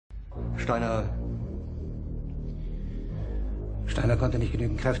Steiner konnte nicht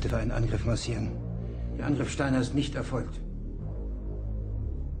genügend Kräfte für einen Angriff massieren. Der Angriff Steiner ist nicht erfolgt.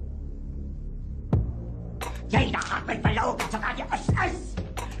 Jeder hat mich belogen, sogar die SS!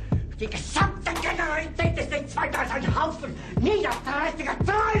 Die gesamte Generalität ist nichts weiter als ein Haufen niederträchtiger,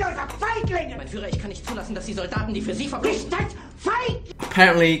 treuloser Feiglinge! Mein Führer, ich kann nicht zulassen, dass die Soldaten, die für Sie verbringen...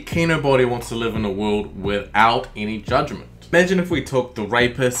 Apparently, Kinobody wants to live in a world without any judgment. Imagine if we took the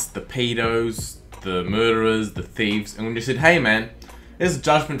rapists, the pedos, the murderers, the thieves, and we just said, hey man, it's a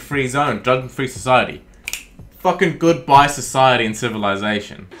judgment-free zone, judgment-free society. Fucking goodbye society and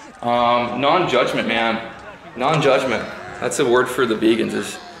civilization. Non-judgment, man. Non-judgment. That's a word for the vegans,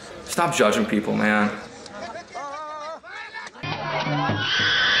 is stop judging people, man.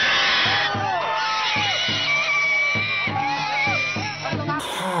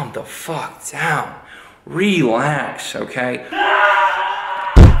 Calm the fuck down. Relax, okay?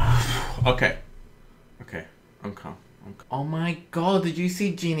 Okay. I'm calm. Oh my god, did you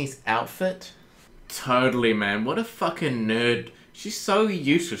see Jeannie's outfit? Totally, man. What a fucking nerd. She's so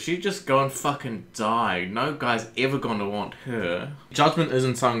useless. She'd just go and fucking die. No guy's ever gonna want her. Judgment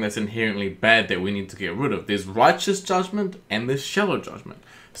isn't something that's inherently bad that we need to get rid of. There's righteous judgment and there's shallow judgment.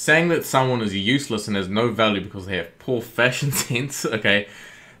 Saying that someone is useless and has no value because they have poor fashion sense, okay,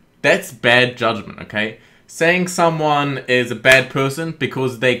 that's bad judgment, okay? Saying someone is a bad person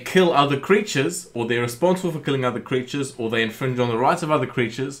because they kill other creatures, or they're responsible for killing other creatures, or they infringe on the rights of other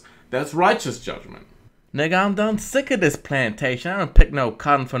creatures, that's righteous judgment. Nigga, I'm done sick of this plantation. I don't pick no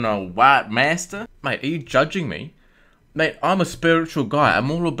cotton for no white master. Mate, are you judging me? Mate, I'm a spiritual guy.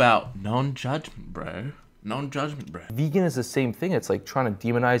 I'm all about non-judgment, bro. Non-judgment, bro. Vegan is the same thing. It's like trying to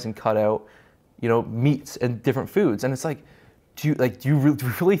demonize and cut out, you know, meats and different foods. And it's like, do you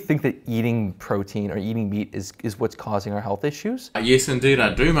really think that eating protein or eating meat is what's causing our health issues? Yes, indeed,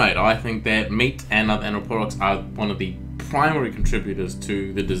 I do, mate. I think that meat and other animal products are one of the primary contributors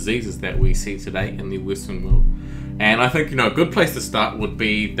to the diseases that we see today in the Western world. And I think, you know, a good place to start would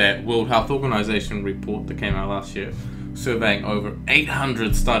be that World Health Organization report that came out last year, surveying over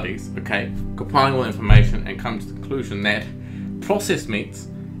 800 studies, okay, compiling all the information and coming to the conclusion that processed meats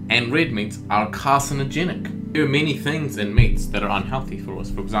and red meats are carcinogenic. There are many things in meats that are unhealthy for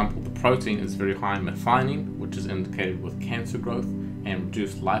us. For example, the protein is very high in methionine, which is indicated with cancer growth and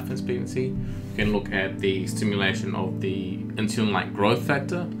reduced life expectancy. You can look at the stimulation of the insulin-like growth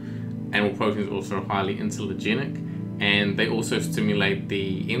factor. Animal protein is also highly insulinogenic, and they also stimulate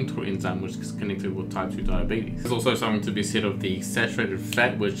the mTOR enzyme, which is connected with type 2 diabetes. There's also something to be said of the saturated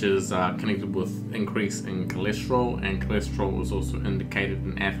fat, which is connected with increase in cholesterol, and cholesterol is also indicated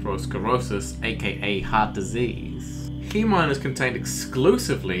in atherosclerosis, aka heart disease. Hemine is contained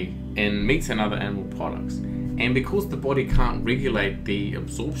exclusively in meats and other animal products, and because the body can't regulate the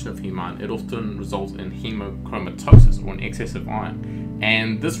absorption of hemine, it often results in hemochromatosis, or an excess of iron.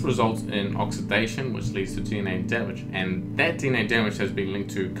 And this results in oxidation, which leads to DNA damage. And that DNA damage has been linked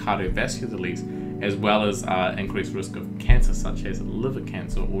to cardiovascular disease, as well as increased risk of cancer, such as liver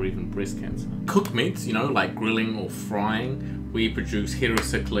cancer or even breast cancer. Cooked meats, you know, like grilling or frying, we produce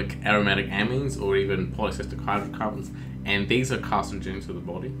heterocyclic aromatic amines or even polycystic hydrocarbons, and these are carcinogenic to the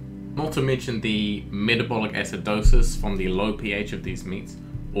body. Not to mention the metabolic acidosis from the low pH of these meats,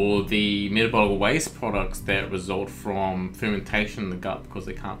 or the metabolic waste products that result from fermentation in the gut because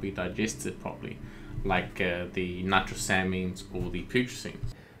they can't be digested properly, like the nitrosamines or the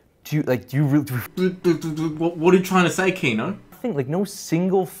putrescines. What are you trying to say, Kino? I think like no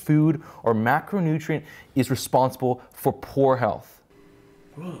single food or macronutrient is responsible for poor health.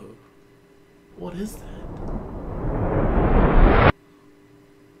 Bro, what is that?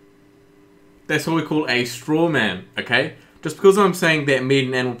 That's what we call a straw man, okay? Just because I'm saying that meat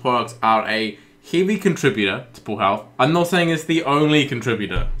and animal products are a heavy contributor to poor health, I'm not saying it's the only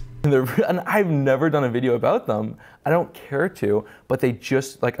contributor. And I've never done a video about them. I don't care to, but they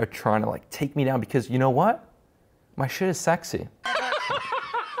just like are trying to like take me down because you know what? My shit is sexy.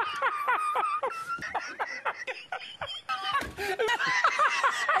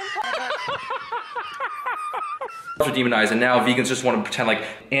 Are demonized, and now vegans just want to pretend like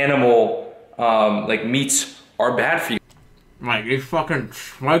animal like meats are bad for you. Like, these fucking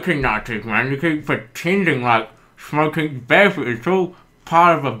smoking Nazis, man. You keep pretending like smoking's bad for you. It's all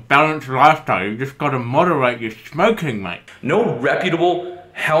part of a balanced lifestyle. You just gotta moderate your smoking, mate. No reputable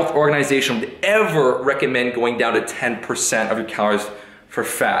health organization would ever recommend going down to 10% of your calories for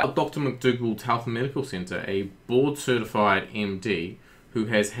fat. Dr. McDougall's Health and Medical Center, a board-certified MD who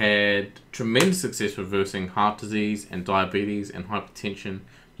has had tremendous success reversing heart disease and diabetes and hypertension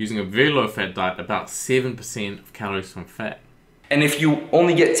using a very low-fat diet, about 7% of calories from fat. And if you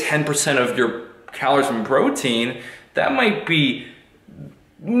only get 10% of your calories from protein, that might be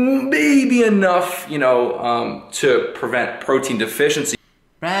maybe enough, you know, to prevent protein deficiency.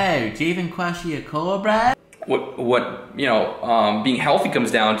 Bro, do you even question your core, bro? What you know, being healthy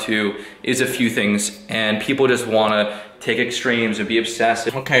comes down to is a few things, and people just want to take extremes and be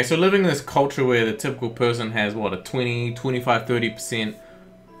obsessive. Okay, so living in this culture where the typical person has what, a 20, 25, 30%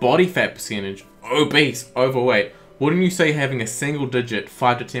 body fat percentage, obese, overweight, wouldn't you say having a single digit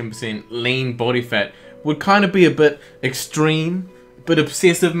 5 to 10% lean body fat would kind of be a bit extreme, a bit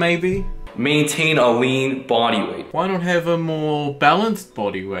obsessive maybe? Maintain a lean body weight. Why not have a more balanced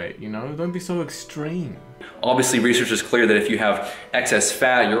body weight, you know? Don't be so extreme. Obviously, research is clear that if you have excess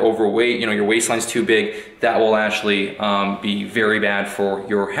fat, you're overweight, you know, your waistline's too big, that will actually be very bad for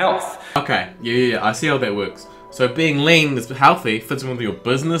your health. Okay, yeah, I see how that works. So being lean is healthy, fits in with your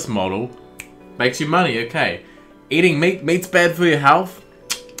business model, makes you money, okay. Eating meat's bad for your health?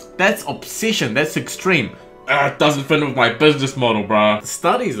 That's obsession, that's extreme. It doesn't fit with my business model, bruh.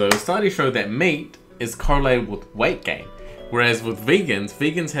 Studies show that meat is correlated with weight gain. Whereas with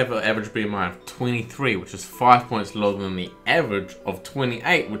vegans have an average BMI of 23, which is 5 points lower than the average of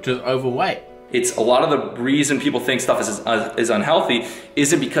 28, which is overweight. It's a lot of the reason people think stuff is unhealthy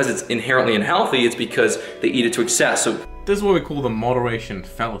isn't because it's inherently unhealthy, it's because they eat it to excess. So this is what we call the moderation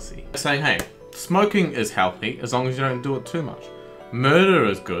fallacy. Saying, hey, smoking is healthy as long as you don't do it too much. Murder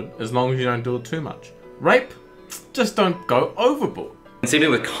is good as long as you don't do it too much. Rape, just don't go overboard. And same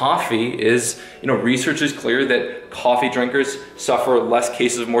thing with coffee is, you know, research is clear that coffee drinkers suffer less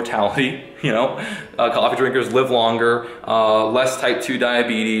cases of mortality, you know, coffee drinkers live longer, less type 2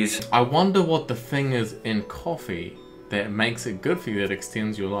 diabetes. I wonder what the thing is in coffee that makes it good for you, that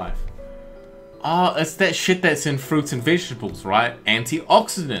extends your life. Oh, it's that shit that's in fruits and vegetables, right?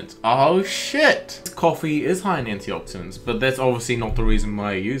 Antioxidants. Oh shit! Coffee is high in antioxidants, but that's obviously not the reason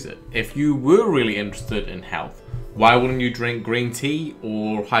why you use it. If you were really interested in health, why wouldn't you drink green tea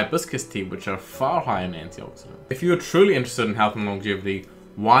or hibiscus tea, which are far higher in antioxidants? If you are truly interested in health and longevity,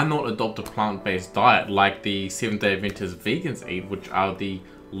 why not adopt a plant-based diet like the Seventh-day Adventist vegans eat, which are the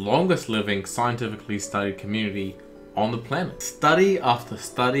longest living, scientifically studied community on the planet? Study after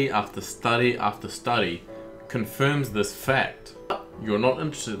study after study after study confirms this fact. You're not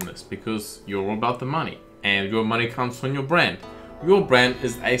interested in this because you're all about the money, and your money comes from your brand. Your brand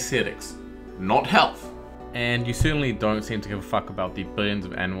is aesthetics, not health. And you certainly don't seem to give a fuck about the billions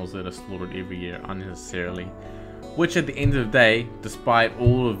of animals that are slaughtered every year unnecessarily, which at the end of the day, despite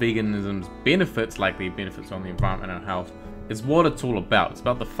all of veganism's benefits, like the benefits on the environment and our health, is what it's all about. It's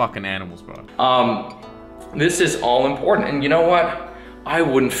about the fucking animals, bro. This is all important, and you know what? I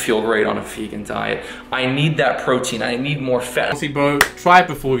wouldn't feel great on a vegan diet. I need that protein, I need more fat. See bro, try it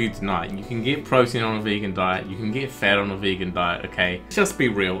before you deny it. You can get protein on a vegan diet, you can get fat on a vegan diet, okay? Just be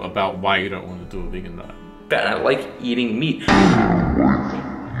real about why you don't want to do a vegan diet. I like eating meat.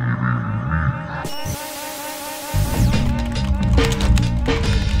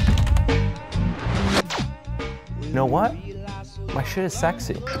 You know what? My shit is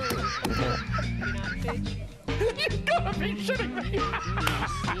sexy. You gotta be shitting me!